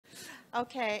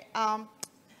Okay.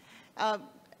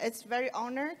 It's very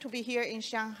honored to be here in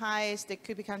Shanghai, the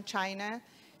KubeCon China.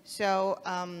 So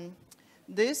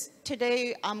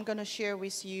today I'm going to share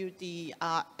with you the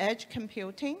edge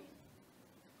computing.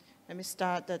 Let me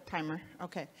start the timer.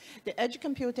 Okay. The edge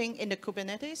computing in the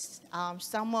Kubernetes,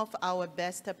 some of our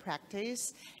best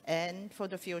practice and for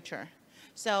the future.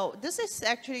 So this is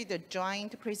actually the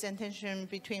joint presentation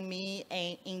between me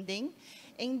and Yingding.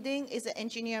 Yingding is an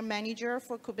engineer manager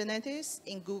for Kubernetes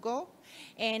in Google,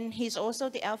 and he's also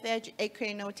the AlphaEdge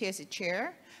Equino TSC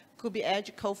chair,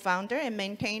 KubeEdge co-founder and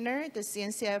maintainer, the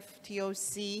CNCF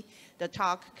TOC, the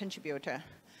talk contributor.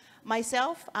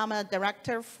 Myself, I'm a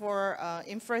director for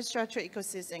infrastructure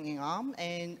ecosystem in ARM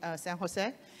in San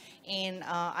Jose, and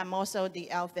I'm also the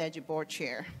AlphaEdge board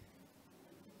chair.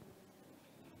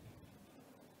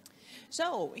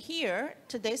 So here,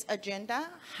 today's agenda,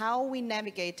 how we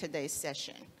navigate today's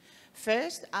session.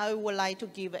 First, I would like to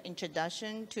give an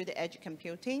introduction to the edge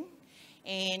computing,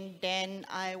 and then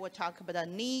I will talk about the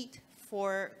need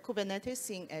for Kubernetes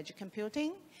in edge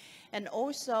computing, and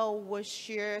also will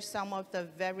share some of the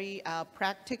very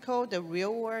practical, the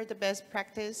real-world best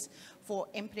practice for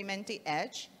implementing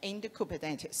edge in the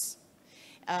Kubernetes.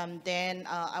 Then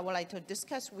I would like to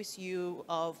discuss with you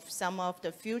of some of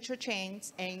the future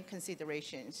changes and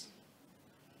considerations.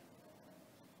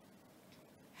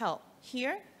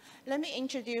 Here, let me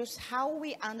introduce how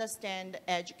we understand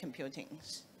edge computing.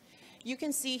 You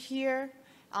can see here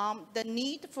the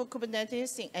need for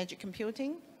Kubernetes in edge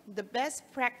computing, the best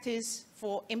practice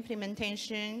for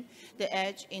implementation, the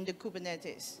edge in the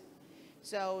Kubernetes.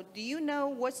 So do you know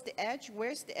what's the edge?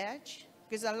 Where's the edge?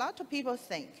 Because a lot of people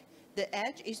think the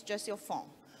edge is just your phone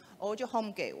or your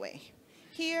home gateway.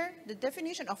 Here, the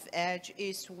definition of edge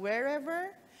is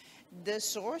wherever the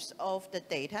source of the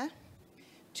data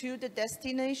to the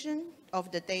destination of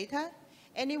the data,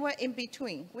 anywhere in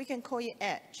between, we can call it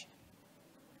edge.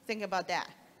 Think about that.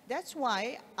 That's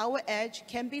why our edge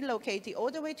can be located all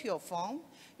the way to your phone,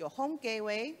 your home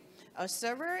gateway, a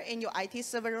server in your IT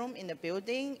server room in the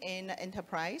building, in the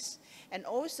enterprise, and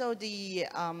also the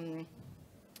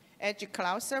edge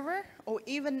cloud server, or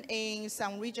even in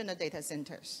some regional data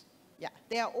centers. Yeah,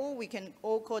 they are all, we can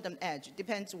all call them edge,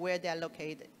 depends where they are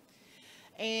located.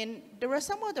 And there are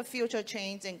some of the future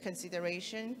changes and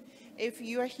consideration. If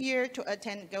you are here to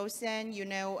attend GoSend, you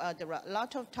know there are a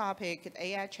lot of topics.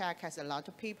 AI Chat has a lot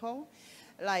of people.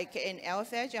 Like in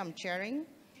AlphaEdge, I'm chairing.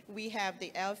 We have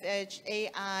the AlphaEdge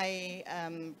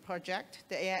AI project,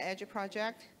 the AI Edge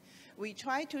project. We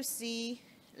try to see,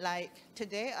 like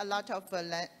today, a lot of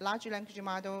large language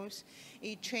models,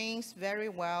 it trains very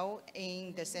well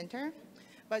in the center.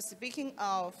 But speaking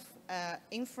of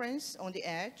inference on the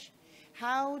edge,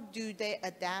 how do they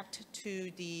adapt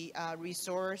to the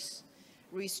resource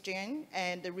restraint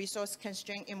and the resource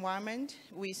constraint environment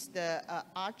with the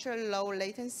ultra low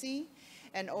latency,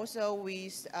 and also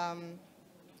with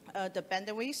the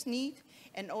bandwidth need,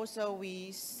 and also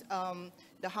with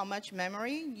the how much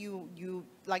memory you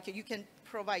can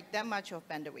provide that much of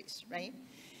bandwidth, right?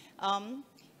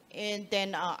 And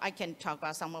then I can talk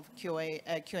about some of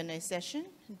Q&A session.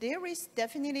 There is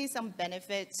definitely some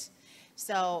benefits.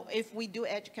 So if we do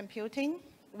edge computing,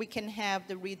 we can have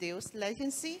the reduced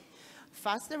latency,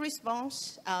 faster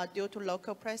response due to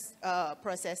local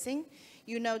processing.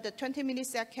 You know, the 20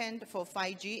 milliseconds for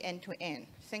 5G end-to-end.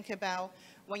 Think about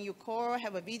when you call,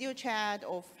 have a video chat,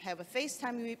 or have a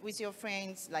FaceTime with your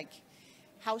friends, like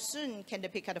how soon can they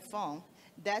pick up the phone?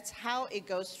 That's how it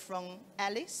goes from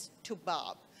Alice to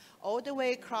Bob, all the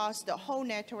way across the whole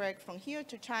network from here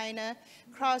to China,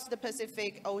 cross the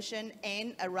Pacific Ocean,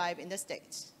 and arrive in the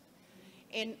States.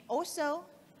 And also,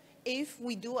 if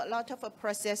we do a lot of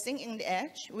processing in the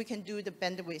edge, we can do the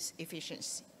bandwidth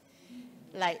efficiency.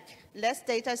 Like less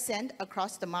data sent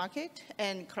across the market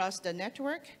and across the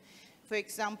network. For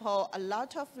example, a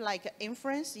lot of like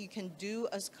inference you can do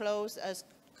as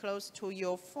close to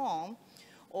your phone,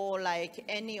 or like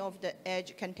any of the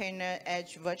edge container,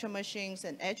 edge virtual machines,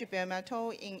 and edge bare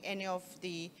metal in any of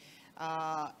the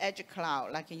edge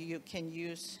cloud. Like you can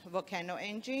use Volcano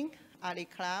Engine, Ali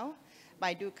Cloud,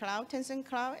 Baidu Cloud, Tencent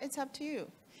Cloud, it's up to you.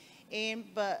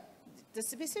 But the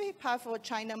specific part for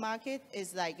China market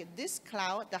is like this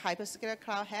cloud, the hyperscaler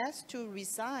cloud, has to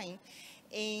reside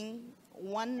in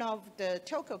one of the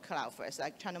telco cloud first,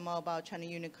 like China Mobile, China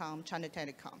Unicom, China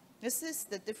Telecom. This is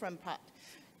the different part.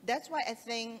 That's why I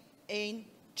think in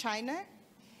China,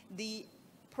 the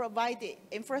provided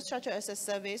infrastructure as a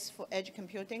service for edge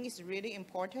computing is really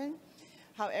important.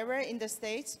 However, in the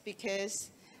States,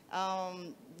 because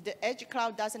the edge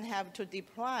cloud doesn't have to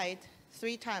deploy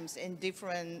 3 times in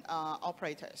different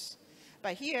operators.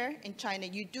 But here in China,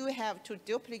 you do have to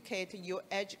duplicate your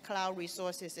edge cloud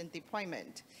resources and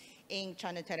deployment in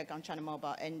China Telecom, China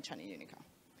Mobile, and China Unicom.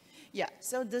 Yeah,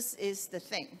 so this is the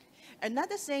thing.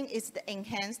 Another thing is the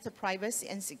enhanced privacy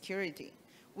and security.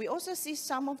 We also see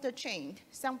some of the change.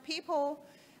 Some people,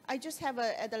 I just have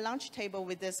at the lunch table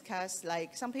we discussed,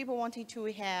 like some people wanting to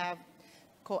have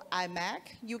called iMac.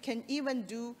 You can even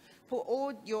put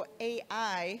all your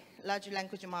AI large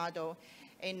language model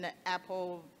in the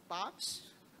Apple box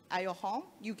at your home.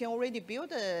 You can already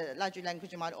build a large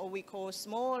language model, or we call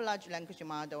small large language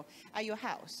model, at your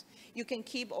house. You can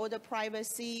keep all the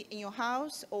privacy in your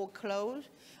house or close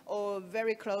or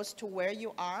very close to where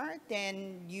you are.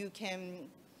 Then you can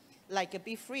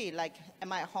be free. Like at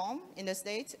my home in the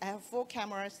States, I have 4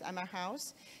 cameras at my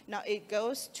house. Now it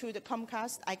goes to the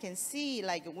Comcast. I can see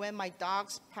when my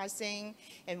dog's passing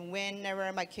and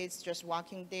whenever my kids just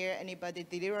walking there, anybody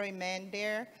delivery man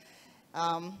there.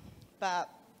 But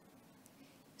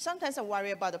sometimes I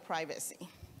worry about the privacy.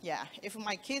 Yeah, if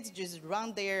my kids just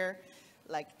run there,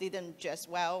 didn't dress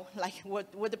well,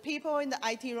 what the people in the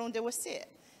IT room, they will see it.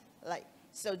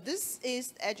 So this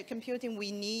is edge computing.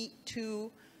 We need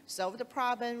to solve the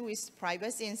problem with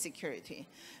privacy and security.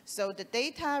 So the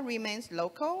data remains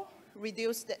local,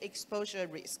 reduce the exposure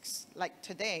risks. Like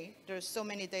today, there's so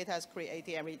many data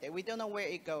created every day. We don't know where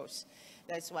it goes.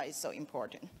 That's why it's so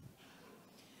important.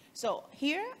 So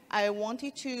here, I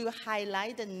wanted to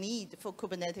highlight the need for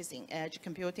Kubernetes in edge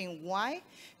computing, why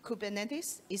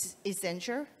Kubernetes is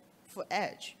essential for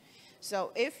edge.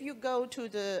 So if you go to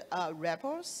the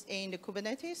repos in the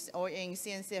Kubernetes or in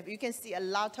CNCF, you can see a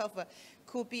lot of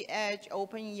Kubi Edge,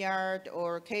 OpenYard,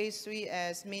 or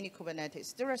K3s mini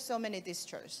Kubernetes. There are so many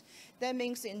distros. That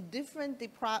means in different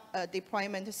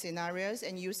deployment scenarios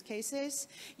and use cases,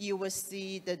 you will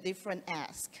see the different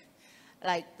asks.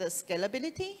 Like the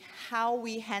scalability, how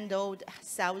we handled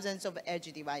thousands of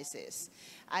edge devices.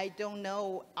 I don't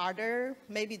know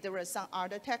maybe there are some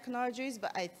other technologies,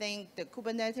 but I think the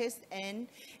Kubernetes and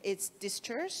its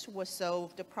distros will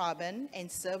solve the problem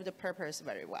and serve the purpose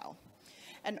very well.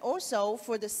 And also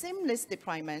for the seamless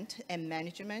deployment and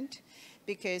management,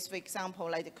 because for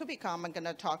example, like the Kubicom I'm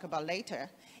gonna talk about later,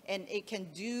 and it can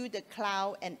do the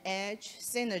cloud and edge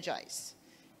synergize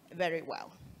very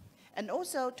well. And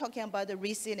also talking about the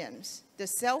resilience, the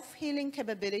self-healing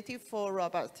capability for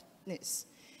robustness,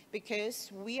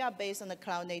 because we are based on the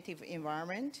cloud-native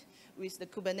environment with the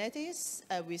Kubernetes,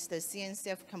 with the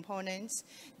CNCF components.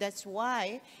 That's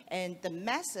why, and the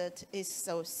method is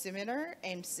so similar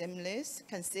and seamless,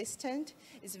 consistent.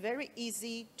 It's very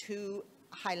easy to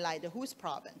highlight whose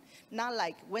problem. Not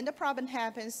like when the problem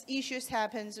happens, issues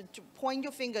happen, to point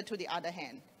your finger to the other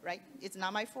hand, right? It's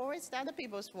not my fault, it's the other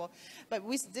people's fault. But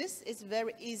with this, it's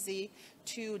very easy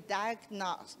to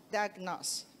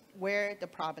diagnose where the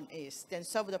problem is, then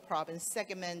solve the problem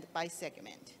segment by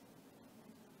segment.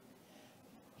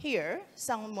 Here,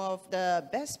 some of the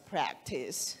best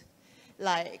practice,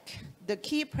 like the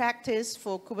key practice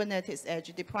for Kubernetes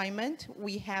edge deployment,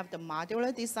 we have the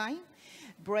modular design,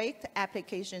 break the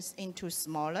applications into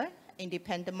smaller,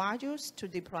 independent modules to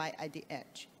deploy at the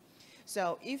edge.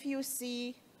 So if you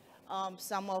see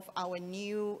some of our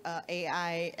new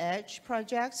AI edge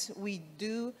projects, we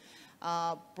do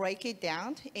break it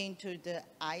down into the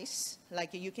ICE,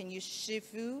 like you can use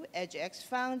Shifu, EdgeX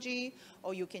Foundry,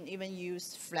 or you can even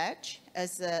use Fletch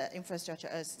as an infrastructure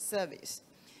as service.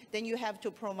 Then you have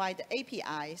to provide the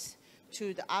APIs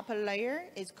to the upper layer.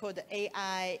 It's called the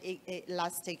AI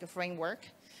Elastic Framework.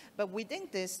 But within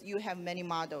this, you have many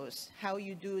models, how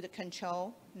you do the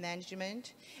control,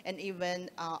 management, and even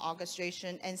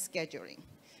orchestration and scheduling.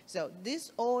 So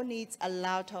this all needs a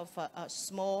lot of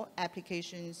small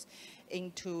applications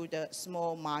into the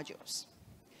small modules.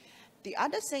 The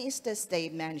other thing is the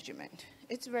state management.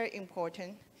 It's very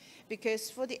important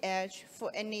because for the edge, for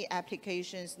any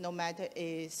applications, no matter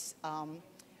is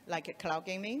like a cloud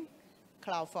gaming,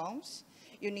 cloud phones,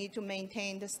 you need to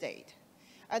maintain the state.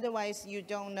 Otherwise, you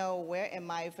don't know where am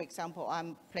I. For example,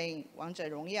 I'm playing 王者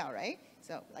荣耀, right?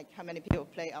 So like how many people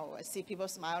play? Oh, I see people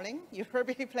smiling. You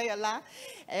probably play a lot.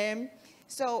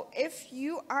 So if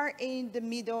you are in the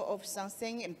middle of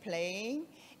something and playing,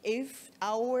 if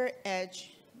our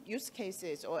edge use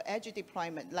cases or edge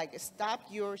deployment, like stop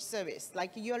your service,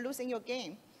 like you're losing your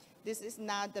game, this is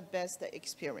not the best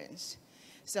experience.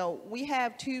 So we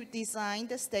have to design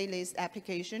the stateless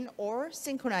application or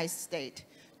synchronized state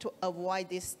to avoid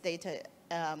this data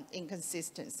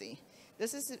inconsistency.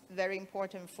 This is very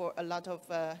important for a lot of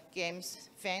games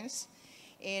fans.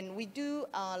 And we do,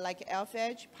 like Elf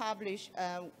Edge, publish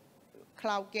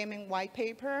cloud gaming white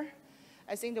paper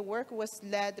I think the work was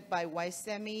led by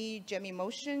Ysemi,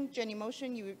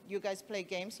 Genymotion, you guys play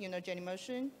games, you know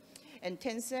Genymotion, and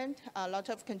Tencent, a lot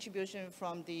of contribution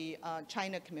from the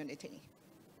China community.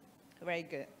 Very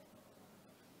good.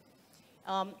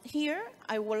 Here,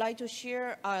 I would like to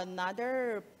share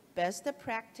another best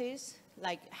practice,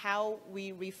 like how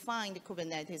we refine the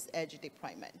Kubernetes edge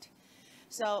deployment.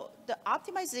 So the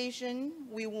optimization,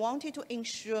 we wanted to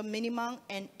ensure minimum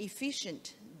and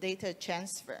efficient data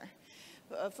transfer.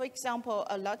 For example,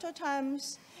 a lot of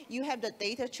times you have the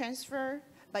data transfer,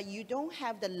 but you don't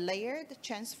have the layered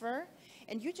transfer,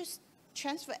 and you just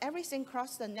transfer everything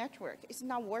across the network. It's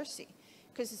not worthy,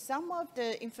 because some of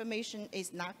the information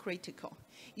is not critical.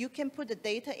 You can put the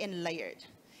data in layered,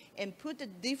 and put a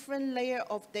different layer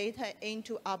of data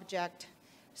into object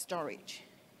storage,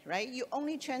 right? You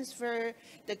only transfer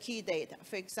the key data.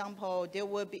 For example, there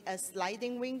will be a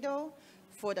sliding window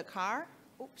for the car.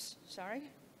 Oops, sorry.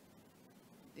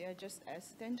 Did I just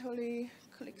accidentally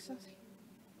click something?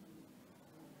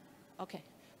 Okay,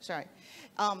 sorry.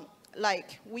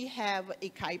 Like we have a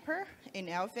Kuiper in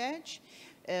Alphedge.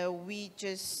 We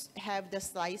just have the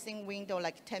slicing window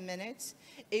like 10 minutes.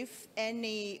 If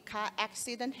any car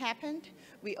accident happened,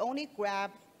 we only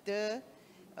grab the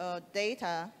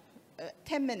data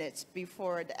 10 minutes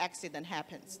before the accident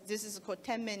happens. This is called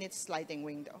 10 minutes sliding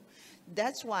window.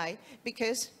 That's why,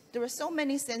 because there are so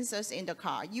many sensors in the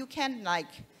car, you can't like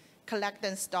collect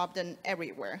and stop them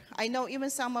everywhere. I know even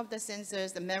some of the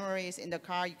sensors, the memories in the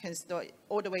car, you can store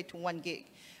all the way to 1 gig,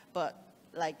 but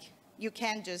like you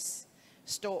can't just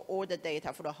store all the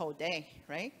data for the whole day,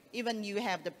 right? Even you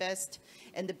have the best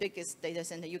and the biggest data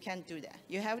center, you can't do that.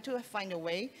 You have to find a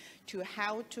way to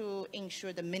how to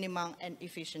ensure the minimum and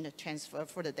efficient transfer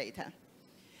for the data.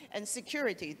 And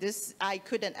security, this, I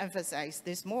couldn't emphasize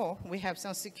this more. We have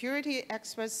some security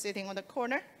experts sitting on the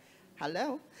corner.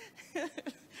 Hello,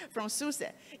 from SUSE.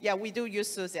 Yeah, we do use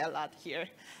SUSE a lot here.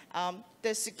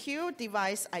 The secure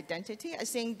device identity, I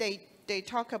think they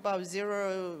talk about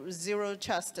zero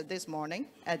trust this morning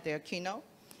at their keynote.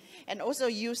 And also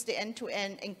use the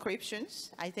end-to-end encryptions.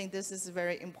 I think this is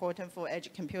very important for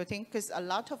edge computing because a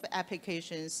lot of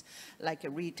applications like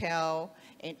retail,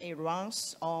 and it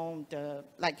runs on the,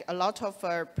 like a lot of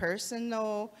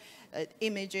personal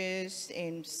images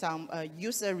and some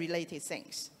user-related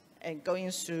things and going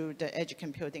through the edge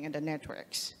computing and the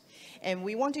networks. And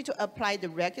we wanted to apply the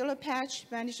regular patch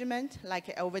management,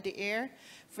 like over the air.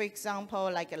 For example,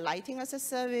 like a lighting as a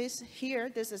service. Here,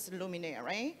 this is Luminaire,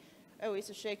 right? Oh,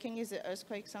 it's shaking, is it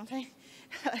earthquake something?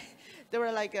 There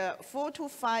were like 4 to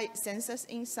 5 sensors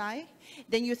inside.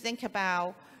 Then you think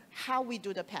about how we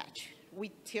do the patch.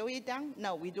 We tilt it down?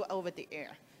 No, we do over the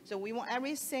air. So we want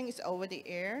everything is over the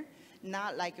air,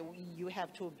 not like you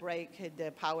have to break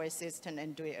the power system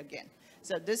and do it again.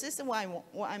 So this is what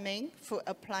I mean for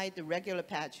apply the regular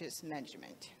patches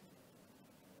management.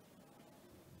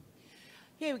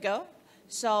 Here we go.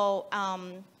 So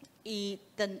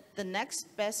the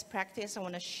next best practice I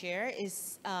want to share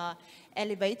is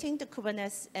elevating the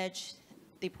Kubernetes edge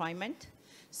deployment.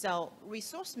 So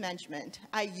resource management.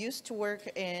 I used to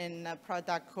work in a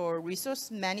product called Resource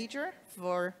Manager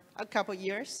for a couple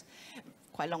years,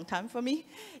 quite a long time for me.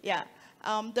 Yeah.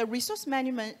 The resource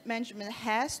management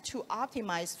has to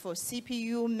optimize for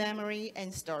CPU, memory,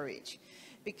 and storage.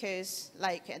 Because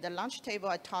like at the lunch table,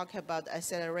 I talk about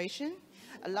acceleration.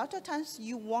 A lot of times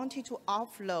you wanted to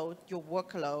offload your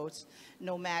workloads,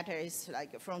 no matter it's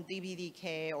like from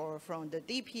DBDK or from the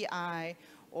DPI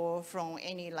or from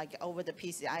any like over the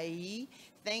PCIe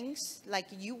things, like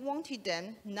you wanted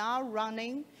them not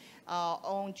running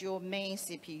on your main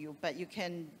CPU, but you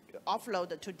can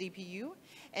offload it to DPU,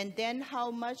 and then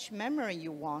how much memory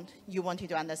you wanted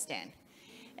to understand.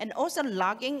 And also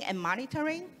logging and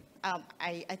monitoring.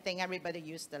 I think everybody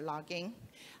used the logging.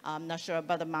 I'm not sure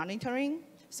about the monitoring.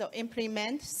 So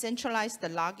implement, centralize the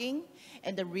logging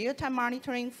and the real-time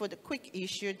monitoring for the quick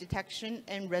issue detection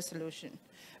and resolution.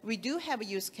 We do have a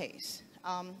use case.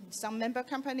 Some member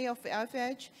company of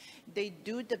Alphedge, they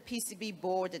do the PCB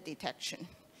board detection.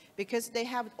 Because they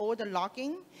have all the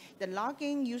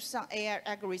logging use some AI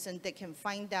algorithm that can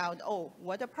find out, oh,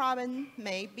 what the problem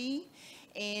may be.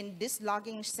 And this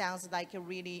logging sounds like a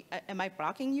really, am I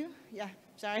blocking you? Yeah,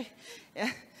 sorry.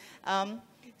 Yeah.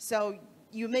 So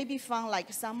you maybe found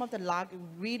like some of the log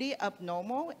really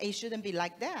abnormal. It shouldn't be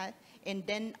like that. And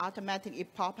then automatically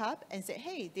pop up and say,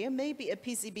 hey, there may be a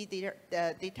PCB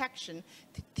detection,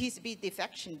 TCB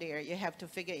defection there. You have to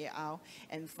figure it out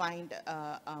and find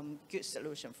a good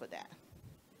solution for that.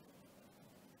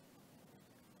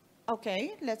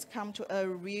 Okay, let's come to a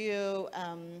real,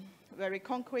 very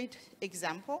concrete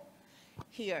example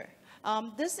here.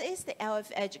 This is the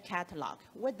LF Edge catalog.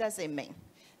 What does it mean?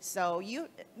 So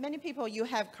many people, you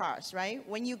have cars, right?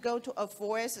 When you go to a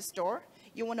Ford store,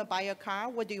 you want to buy a car,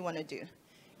 what do you want to do?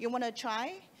 You want to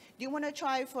try? Do you want to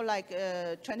try for like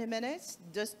 20 minutes,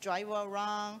 just drive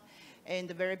around in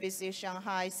the very busy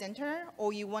Shanghai center?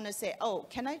 Or you want to say, oh,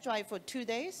 can I drive for 2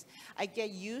 days? I get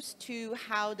used to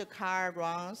how the car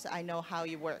runs. I know how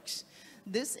it works.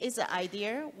 This is the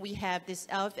idea. We have this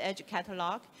LF Edge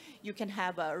catalog. You can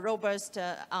have a robust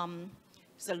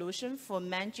solution for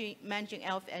managing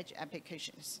LF Edge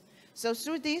applications. So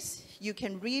through this, you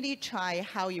can really try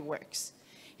how it works.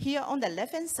 Here on the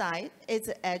left-hand side is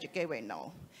the Edge Gateway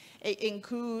node. It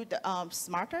includes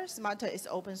Smarter. Smarter is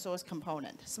open source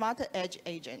component. Smarter Edge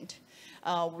Agent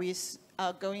with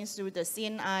going through the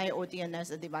CNI or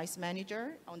DNS device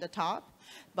manager on the top.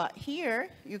 But here,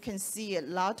 you can see a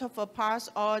lot of parse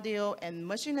audio and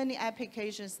machine learning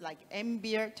applications like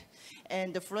Ambient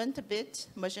and the front bit,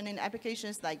 machine learning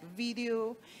applications like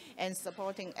video and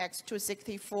supporting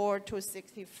X264,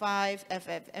 265,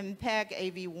 FFmpeg,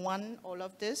 AV1, all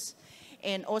of this,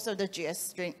 and also the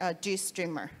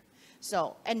GStreamer.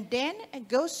 So, and then it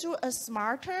goes through a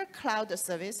smarter cloud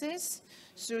services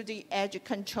through the edge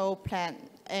control plan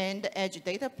and the edge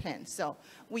data plan. So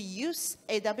we use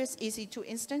AWS EC2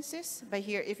 instances, but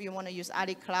here if you want to use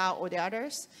Ali Cloud or the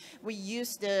others, we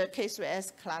use the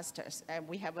K3S clusters. And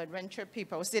we have a rancher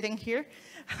people sitting here.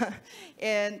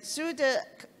 And through the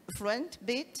front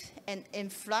bit and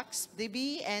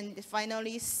InfluxDB, and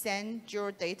finally send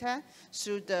your data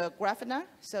through the Grafana.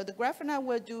 So the Grafana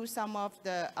will do some of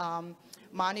the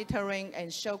monitoring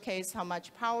and showcase how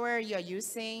much power you're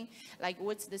using, like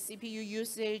what's the CPU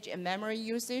usage and memory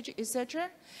usage, etc.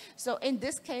 So in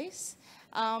this case,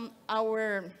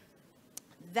 our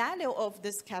value of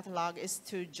this catalog is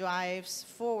to drive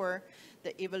forward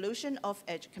the evolution of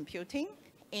edge computing.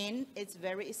 And it's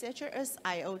very essential as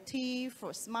IoT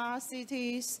for smart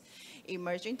cities,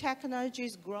 emerging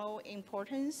technologies grow in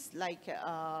importance like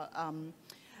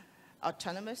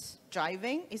autonomous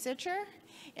driving, etc.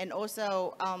 And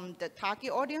also the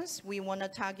target audience, we want to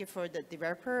target for the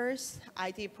developers,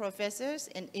 IT professors,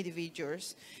 and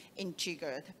individuals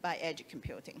intrigued by edge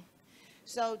computing.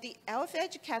 So the LF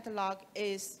Edge catalog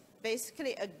is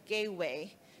basically a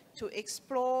gateway to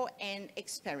explore and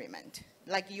experiment.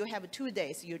 Like you have 2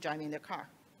 days, you're driving the car,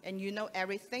 and you know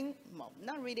everything, well,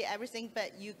 not really everything,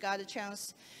 but you got a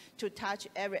chance to touch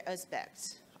every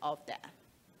aspect of that.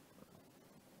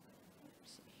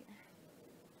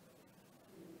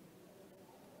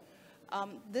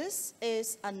 This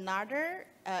is another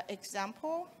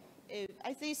example.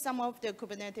 I see some of the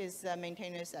Kubernetes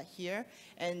maintainers are here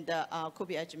and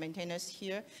KubeEdge maintainers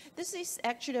here. This is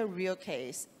actually a real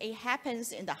case. It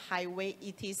happens in the highway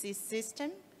ETC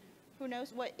system. Who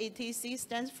knows what ETC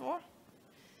stands for?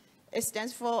 It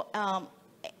stands for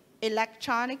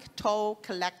electronic toll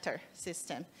collector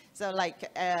system. So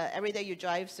like every day you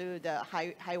drive through the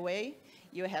highway,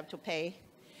 you have to pay.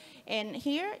 And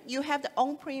here you have the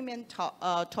on-premium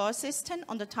toll system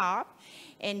on the top,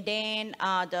 and then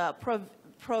the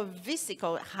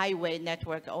provincial highway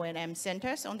network O&M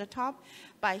centers on the top.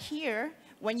 But here,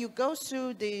 when you go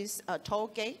through this toll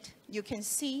gate, you can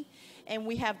see, and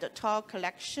we have the toll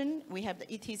collection, we have the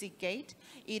ETC gate,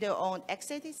 either on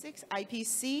x86,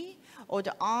 IPC, or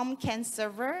the ARM CAN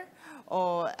server,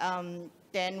 or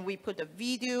then we put the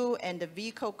video and the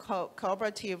vehicle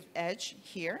cooperative edge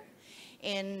here.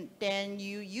 And then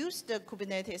you use the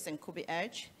Kubernetes and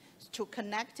KubeEdge to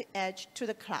connect the edge to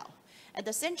the cloud. At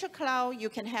the central cloud, you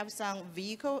can have some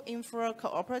vehicle infra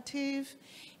cooperative,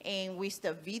 and with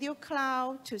the video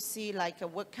cloud to see like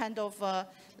what kind of,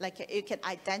 like you can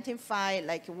identify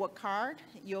like what card,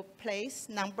 your place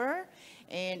number,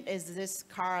 and is this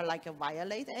car like a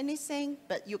violate anything,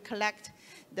 but you collect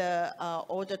the,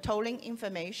 all the tolling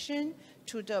information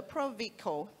to the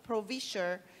provincial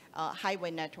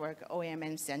highway network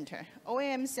OEM center.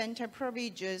 OEM center probably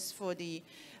just for the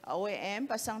OEM,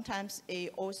 but sometimes it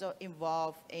also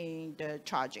involved in the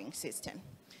charging system.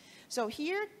 So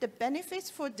here, the benefits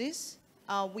for this,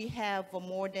 we have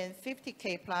more than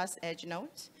 50K plus edge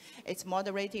nodes. It's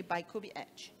moderated by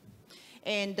KubeEdge.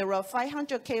 And there are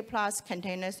 500K plus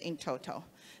containers in total.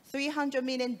 300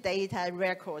 million data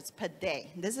records per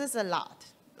day. This is a lot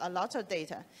of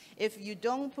data. If you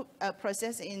don't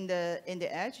process in the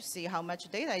edge, see how much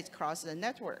data is across the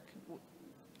network,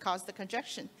 cause the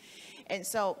congestion. And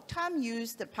so time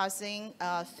used passing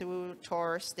through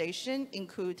Tor station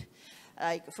include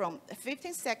like from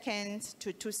 15 seconds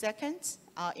to 2 seconds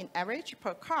in average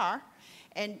per car.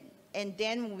 And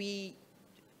then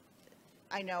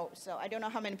I know, so I don't know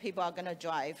how many people are gonna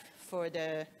drive for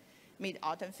the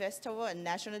Mid-Autumn Festival and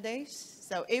National Days.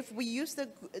 So if we use the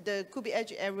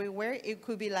Kubernetes everywhere, it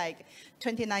could be like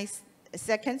 29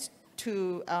 seconds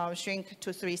to shrink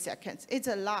to 3 seconds. It's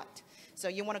a lot. So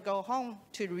you want to go home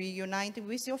to reunite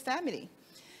with your family.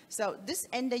 So this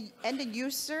end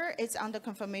user is under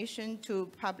confirmation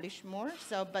to publish more.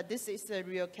 So, but this is a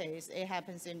real case. It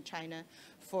happens in China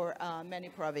for many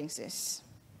provinces.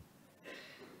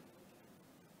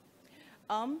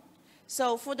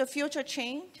 So for the future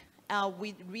change,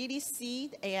 we really see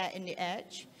the AI in the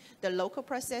edge, the local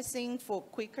processing for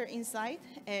quicker insight.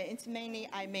 It's mainly,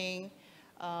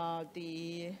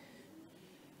 the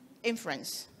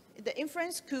inference. The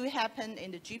inference could happen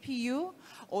in the GPU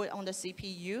or on the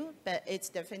CPU, but it's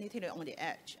definitely on the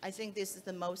edge. I think this is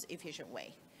the most efficient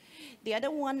way. The other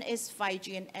one is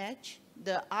 5G and edge,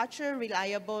 the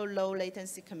ultra-reliable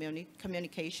low-latency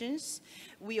communications.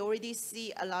 We already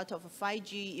see a lot of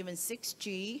 5G, even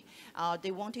 6G.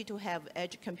 They wanted to have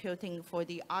edge computing for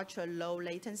the ultra-low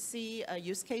latency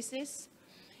use cases.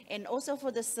 And also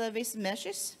for the service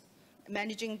meshes,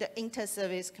 managing the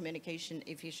inter-service communication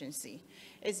efficiency.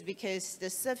 It's because the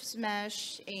service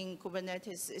mesh in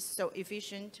Kubernetes is so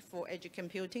efficient for edge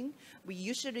computing. We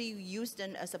usually use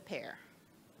them as a pair.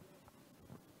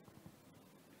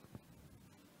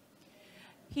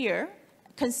 Here,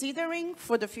 considering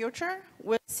for the future,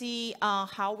 we'll see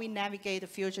how we navigate the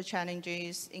future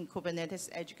challenges in Kubernetes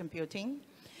edge computing.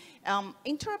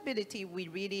 Interruptibility, we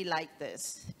really like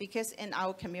this because in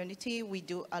our community, we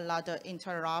do a lot of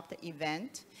interrupt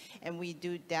event and we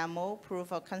do demo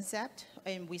proof of concept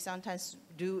and we sometimes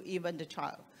do even the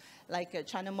trial. Like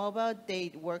China Mobile,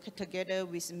 they work together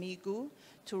with Migu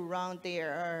to run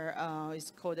their,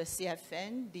 it's called the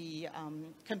CFN, the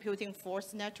Computing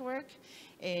Force Network,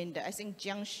 and I think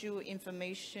Jiangsu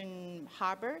Information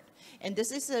Harbor. And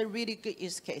this is a really good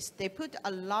use case. They put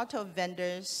a lot of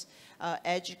vendors,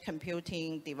 edge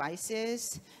computing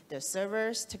devices, the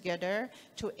servers together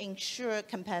to ensure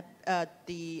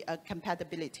the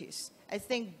compatibilities. I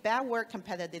think backward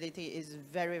compatibility is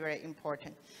very, very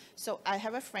important. So I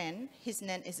have a friend, his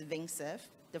name is Vincent,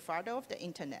 the father of the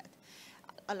internet.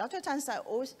 A lot of times I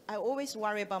always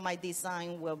worry about my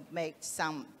design will make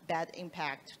some bad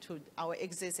impact to our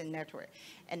existing network.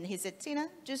 And he said, Tina,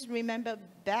 just remember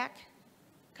back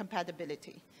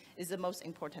compatibility is the most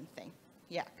important thing.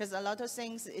 Yeah, because a lot of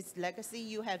things, it's legacy,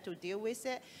 you have to deal with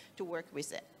it to work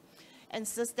with it. And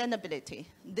sustainability,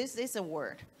 this is a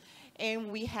word.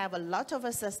 And we have a lot of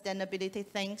sustainability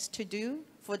things to do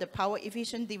for the power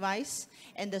efficient device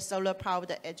and the solar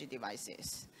powered edge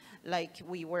devices. Like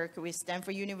we work with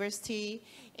Stanford University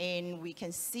and we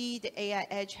can see the AI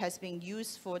edge has been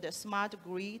used for the smart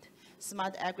grid,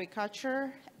 smart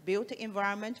agriculture, built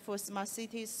environment for smart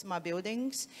cities, smart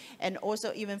buildings, and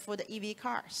also even for the EV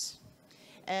cars.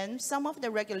 And some of the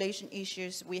regulation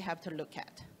issues we have to look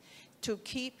at to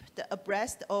keep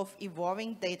abreast of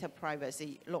evolving data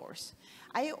privacy laws.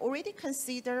 I already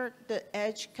consider the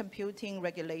edge computing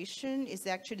regulation is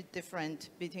actually different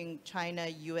between China,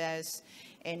 US,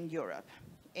 and Europe.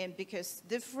 And because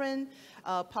different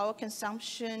power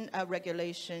consumption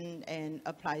regulation and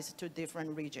applies to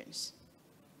different regions.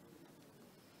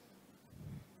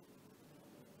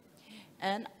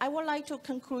 And I would like to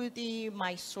conclude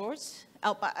my source.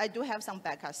 Oh, but I do have some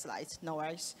backup slides, no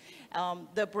worries.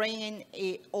 The bringing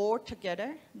it all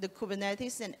together, the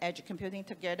Kubernetes and edge computing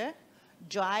together,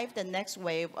 drive the next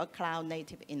wave of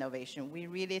cloud-native innovation. We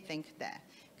really think that.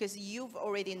 Because you've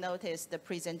already noticed the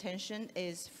presentation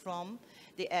is from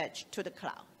the edge to the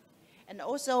cloud. And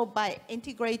also by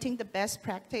integrating the best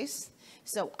practice,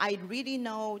 so I really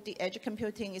know the edge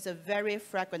computing is a very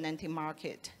fragmented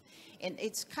market. And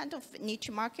it's kind of niche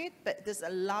market, but there's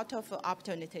a lot of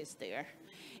opportunities there.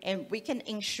 And we can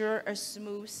ensure a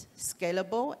smooth,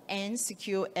 scalable, and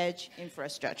secure edge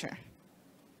infrastructure.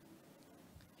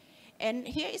 And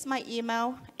here is my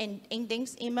email, and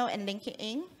Inding's email and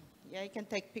LinkedIn. Yeah, you can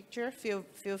take picture. Feel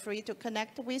free to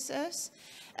connect with us.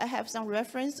 I have some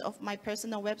reference of my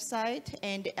personal website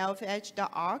and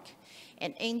alphedge.org.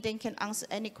 And Inding can answer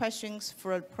any questions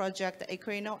for Project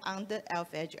Equino under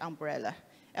AlphaEdge umbrella.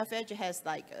 AlphaEdge has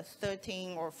like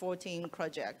 13 or 14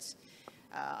 projects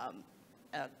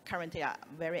currently are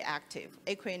very active.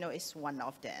 Equino is one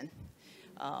of them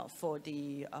for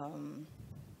the,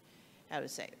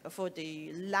 for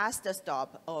the last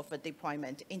stop of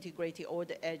deployment, integrating all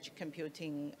the edge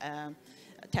computing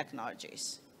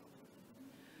technologies.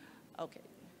 Okay,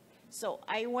 so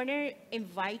I want to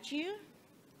invite you.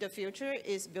 The future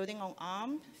is building on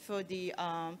ARM for the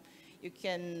you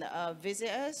can visit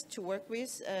us to work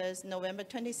with us November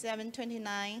 27,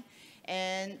 29,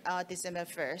 and December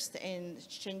 1st in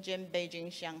Shenzhen,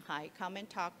 Beijing, Shanghai. Come and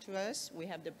talk to us. We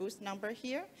have the booth number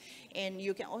here. And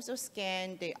you can also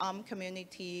scan the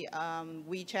community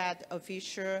WeChat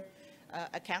official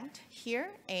account here.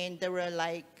 And there were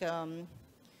like,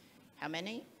 how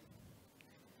many?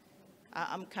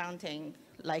 I'm counting,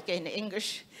 like in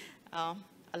English, a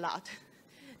lot.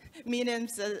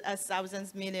 Millions,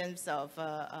 thousands, millions of,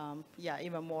 yeah,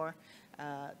 even more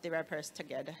developers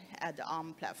together at the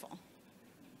ARM platform.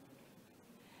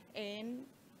 And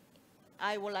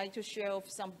I would like to share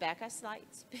some backup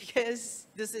slides because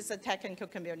this is a technical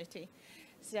community.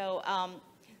 So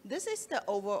this is the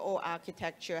overall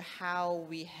architecture, how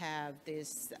we have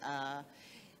this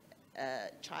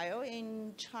trial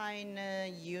in China,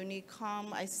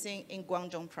 Unicom, I think in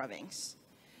Guangdong province.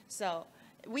 So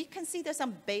we consider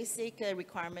some basic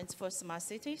requirements for smart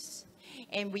cities,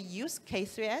 and we use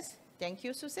K3S, thank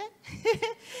you, Susan,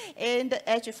 and the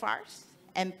EdgeFast,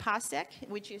 and PASEC,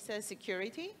 which is a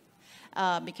security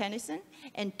mechanism,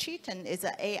 and Triton is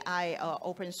an AI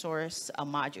open source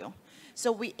module.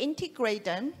 So we integrate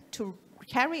them to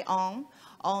carry on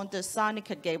the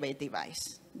Sonic Gateway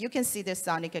device. You can see the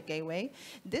Sonic Gateway.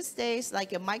 These days, like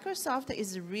Microsoft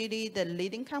is really the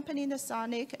leading company in the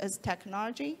Sonic as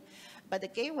technology. But the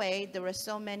gateway, there are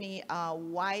so many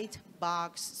white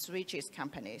box switches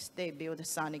companies. They build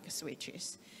Sonic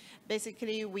switches.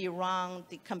 Basically, we run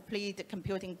the complete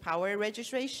computing power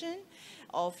registration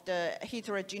of the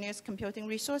heterogeneous computing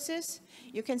resources.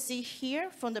 You can see here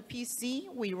from the PC,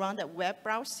 we run the web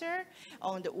browser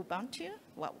on the Ubuntu.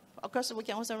 Well, of course, we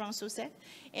can also run SUSE.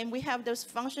 And we have those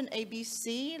function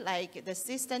ABC, like the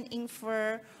system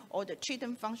info or the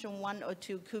Triton function 1 or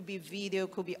 2, could be video,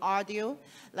 could be audio.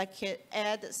 Like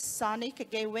add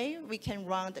Sonic Gateway, we can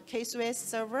run the K3S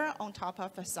server on top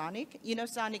of a Sonic. You know,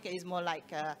 Sonic is more like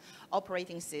an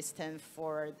operating system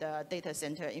for the data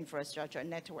center infrastructure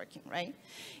networking, right?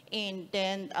 And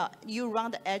then you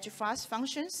run the EdgeFast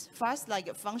functions, fast like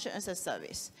a function as a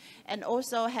service, and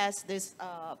also has this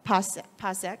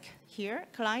PASEC here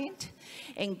client,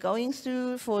 and going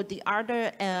through for the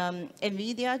other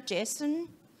NVIDIA JSON,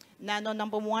 Nano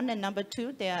number 1 and number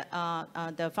 2,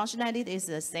 the functionality is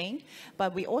the same,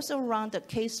 but we also run the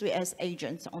K3S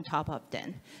agents on top of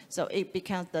them, so it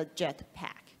becomes the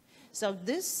Jetpack. So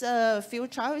this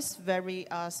field trial is very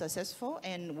successful,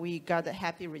 and we got a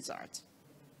happy result.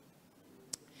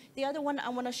 The other one I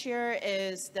want to share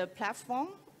is the platform,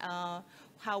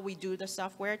 how we do the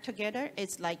software together.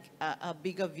 It's like a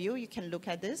bigger view. You can look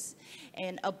at this.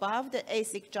 And above the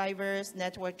ASIC drivers,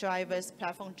 network drivers,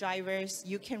 platform drivers,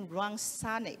 you can run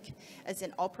Sonic as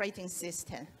an operating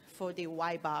system for the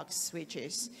white box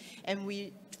switches.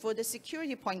 And for the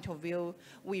security point of view,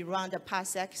 we run the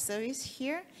PASEC service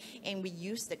here, and we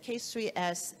use the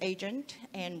K3S agent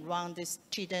and run this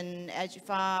Triton,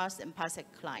 EdgeFast, and PASEC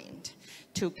client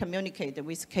to communicate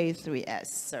with K3S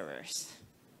servers.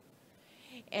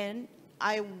 And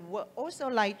I would also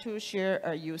like to share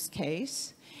a use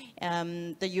case.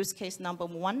 The use case number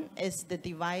 1 is the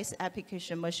device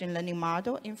application machine learning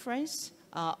model inference,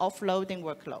 offloading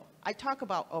workload. I talk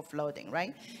about offloading,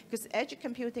 right? Because edge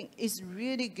computing is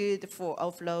really good for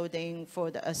offloading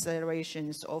for the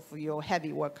accelerations of your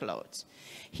heavy workloads.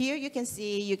 Here you can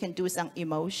see you can do some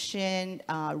emotion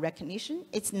recognition.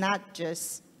 It's not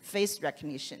just face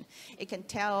recognition. It can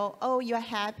tell, oh, you're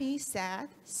happy, sad,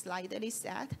 slightly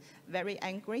sad, very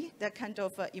angry, that kind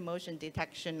of emotion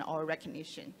detection or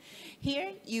recognition.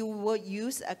 Here, you will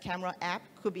use a camera app,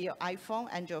 could be your iPhone,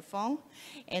 Android phone,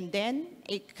 and then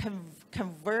it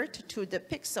convert to the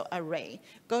pixel array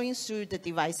going through the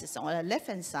devices. On the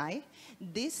left-hand side,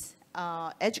 this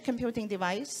edge computing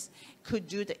device could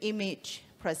do the image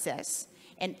process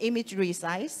and image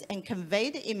resize and convey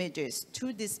the images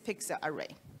to this pixel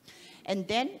array. And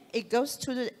then it goes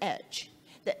to the edge.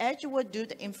 The edge will do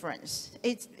the inference.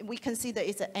 We consider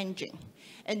it's an engine,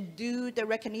 and do the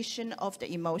recognition of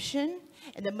the emotion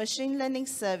and the machine learning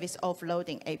service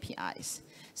offloading APIs.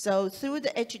 So through the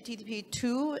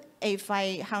HTTP2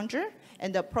 A500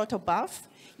 and the protobuf,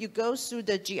 you go through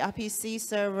the gRPC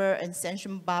server and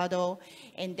session bottle,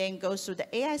 and then go through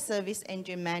the AI service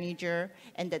engine manager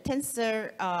and the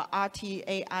Tensor RT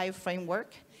AI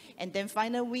framework. And then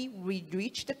finally, we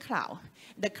reach the cloud.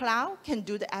 The cloud can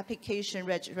do the application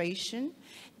registration,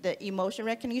 the emotion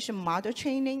recognition model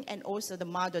training, and also the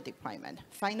model deployment.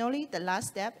 Finally, the last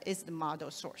step is the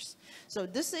model source. So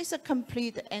this is a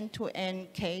complete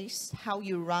end-to-end case, how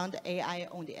you run the AI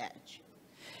on the edge.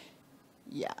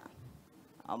 Yeah.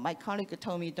 My colleague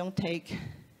told me don't take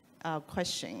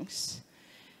questions.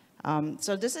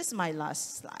 So this is my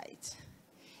last slide.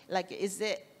 Like, is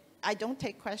it I don't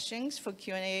take questions for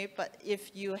Q&A, but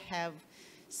if you have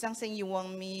something you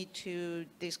want me to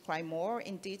describe more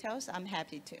in details, I'm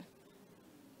happy to.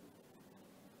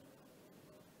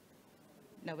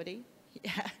 Nobody?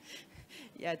 Yeah.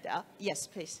 Yeah. Yes,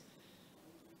 please.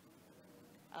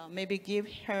 Maybe give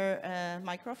her a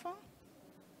microphone.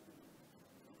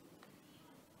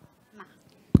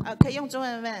 可以用中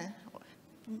文问。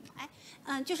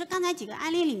就是刚才几个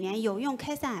案例里面有用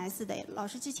K3S 的，老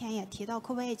师之前也提到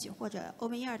Kubernetes 或者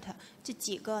OpenERT 这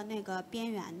几个那个边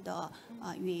缘的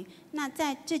云。那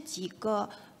在这几个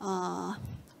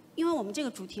因为我们这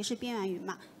个主题是边缘云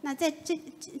嘛，那在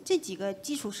这几个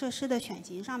基础设施的选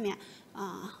型上面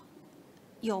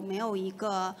有没有一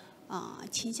个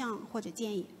倾向或者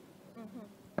建议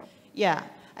？Yeah.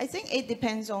 I think it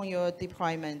depends on your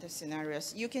deployment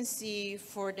scenarios. You can see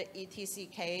for the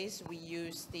ETC case, we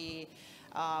use the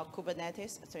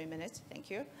Kubernetes, 3 minutes,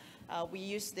 thank you. We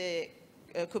use the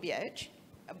KubeEdge.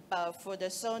 But for the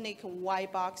Sonic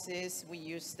white boxes, we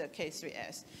use the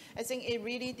K3S. I think it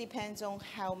really depends on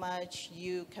how much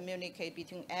you communicate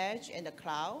between edge and the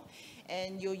cloud,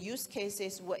 and your use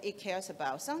cases, what it cares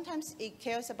about. Sometimes it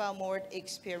cares about more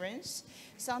experience.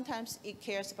 Sometimes it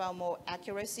cares about more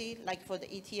accuracy, like for the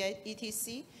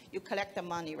ETC, you collect the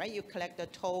money, right? You collect the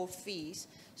toll fees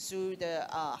through the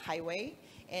highway,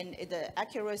 and the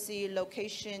accuracy,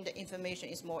 location, the information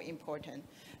is more important.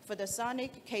 For the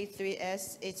Sonic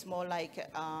K3S, it's more like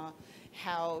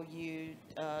how you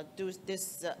do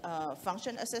this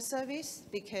function as a service,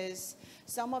 because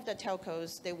some of the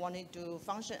telcos, they want to do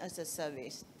function as a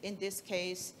service. In this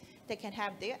case, they can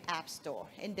have their app store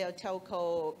in their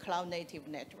telco cloud native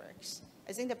networks.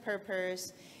 I think the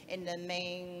purpose and the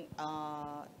main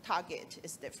target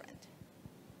is different.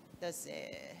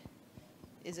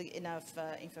 Is it enough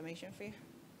information for you?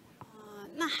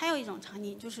 那还有一种场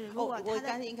景就是，如果我刚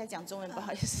才应该讲中文，不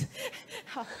好意思。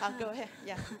好 ，Go ahead.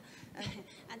 Yeah.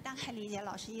 大概理解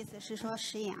老师意思是说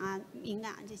时延啊、敏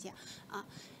感这些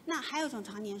那还有一种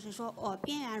场景是说，我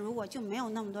边缘如果就没有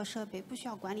那么多设备，不需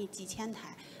要管理几千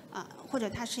台或者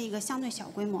它是一个相对小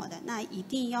规模的，那一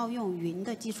定要用云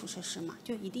的基础设施嘛？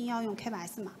就一定要用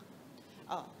K8S 嘛？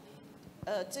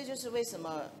这就是为什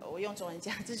么我用中文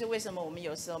讲，这就是为什么我们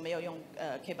有时候没有用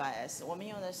K8S， 我们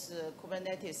用的是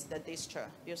Kubernetes 的 distro，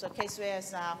 比如说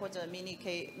K3S 啊，或者 Mini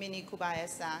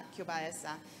Kubernetes 啊、Q8S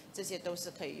啊，这些都是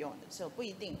可以用的，所以不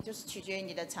一定，就是取决于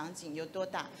你的场景有多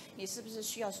大，你是不是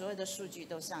需要所有的数据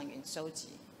都上云收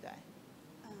集，对。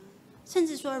甚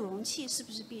至说容器是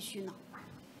不是必须呢？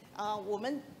我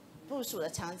们部署的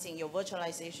场景有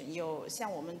virtualization， 有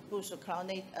像我们部署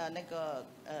cloud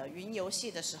云游戏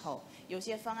的时候，有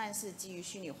些方案是基于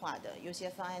虚拟化的，有些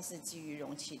方案是基于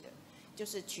容器的，就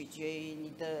是取决于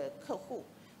你的客户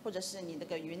或者是你那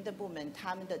个云的部门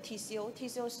他们的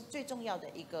TCO 是最重要的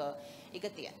一个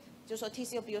点，就是说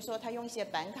TCO， 比如说他用一些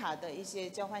板卡的一些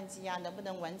交换机啊，能不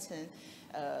能完成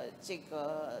这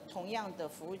个同样的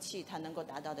服务器它能够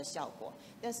达到的效果，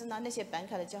但是呢，那些板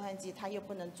卡的交换机它又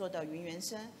不能做到云原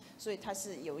生，所以它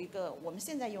是有一个我们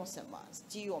现在用什么，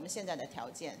基于我们现在的条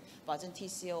件保证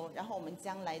TCO， 然后我们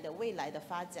将来的未来的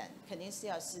发展肯定是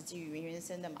要是基于云原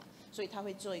生的嘛，所以它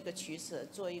会做一个取舍，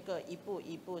做一个一步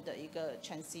一步的一个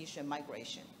transition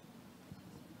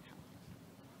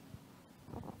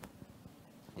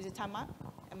migration。Is it time up?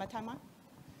 Am I time up?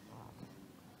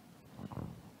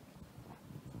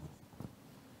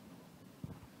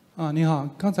 你好，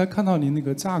刚才看到您那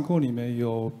个架构里面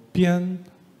有边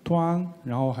端，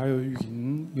然后还有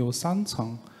云，有3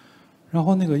层。然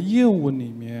后那个业务里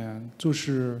面，就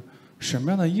是什么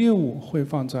样的业务会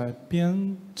放在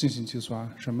边进行计算，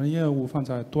什么业务放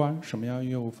在端，什么样的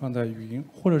业务放在云，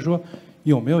或者说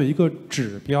有没有一个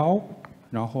指标，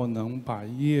然后能把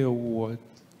业务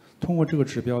通过这个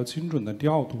指标精准的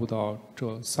调度到这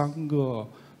3个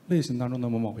类型当中的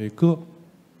某一个？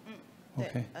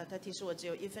对，他提示我只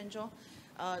有1分钟。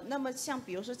那么像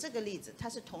比如说这个例子，它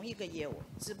是同一个业务，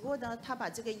只不过呢，他把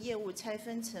这个业务拆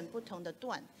分成不同的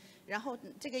段，然后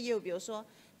这个业务，比如说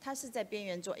它是在边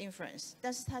缘做 inference，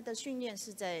 但是它的训练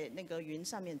是在那个云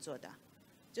上面做的，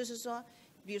就是说，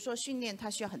比如说训练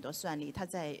它需要很多算力，它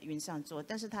在云上做，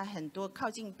但是它很多靠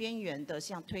近边缘的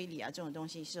像推理啊这种东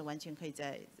西是完全可以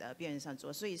在边缘上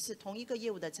做，所以是同一个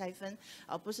业务的拆分，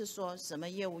而不是说什么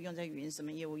业务用在云，什么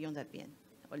业务用在边。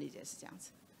我理解是这样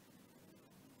子。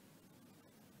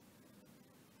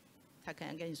他可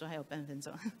能跟你说还有半分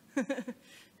钟。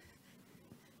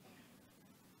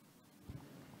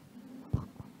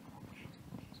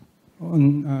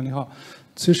你好，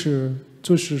其实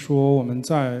就是说我们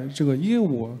在这个业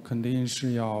务肯定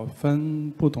是要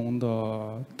分不同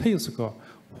的 task，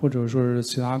 或者说是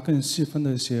其他更细分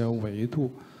的一些维度。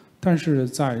但是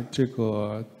在这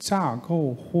个架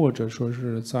构或者说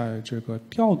是在这个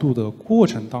调度的过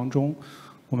程当中，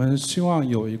我们希望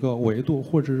有一个维度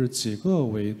或者是几个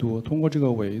维度，通过这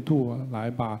个维度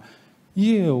来把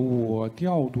业务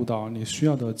调度到你需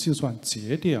要的计算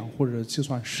节点或者计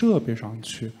算设备上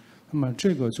去。那么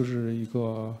这个就是一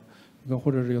个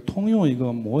或者是一个通用一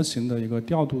个模型的一个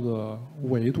调度的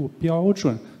维度标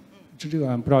准。这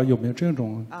个不知道有没有这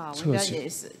种我了解意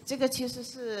思。这个其实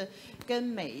是跟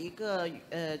每一个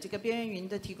这个边缘云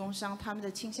的提供商他们的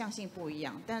倾向性不一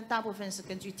样，但大部分是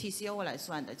根据 TCO 来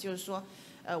算的，就是说，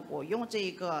我用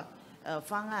这个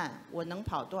方案，我能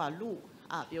跑多少路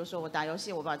啊？比如说我打游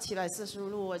戏，我跑740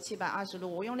路、720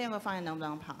路，我用另外一个方案能不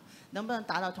能跑？能不能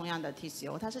达到同样的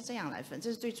TCO？ 它是这样来分，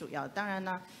这是最主要的。当然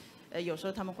呢，有时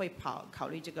候他们会考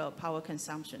虑这个 power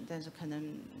consumption， 但是可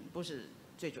能不是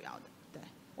最主要的。对，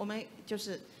我们就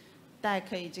是大家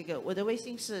可以这个，我的微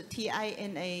信是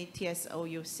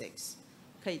TINATSOU6，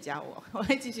 可以加我，我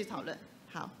会继续讨论。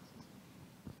好，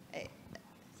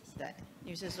对，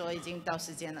女士说已经到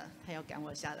时间了，她要赶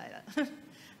我下来了。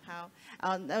好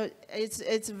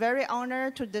，it's very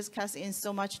honor to discuss in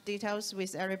so much details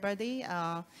with everybody.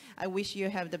 I wish you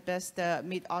have the best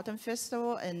Mid-Autumn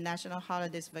Festival and National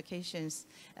Holidays vacations.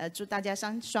 祝大家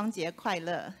双节快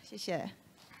乐，谢谢。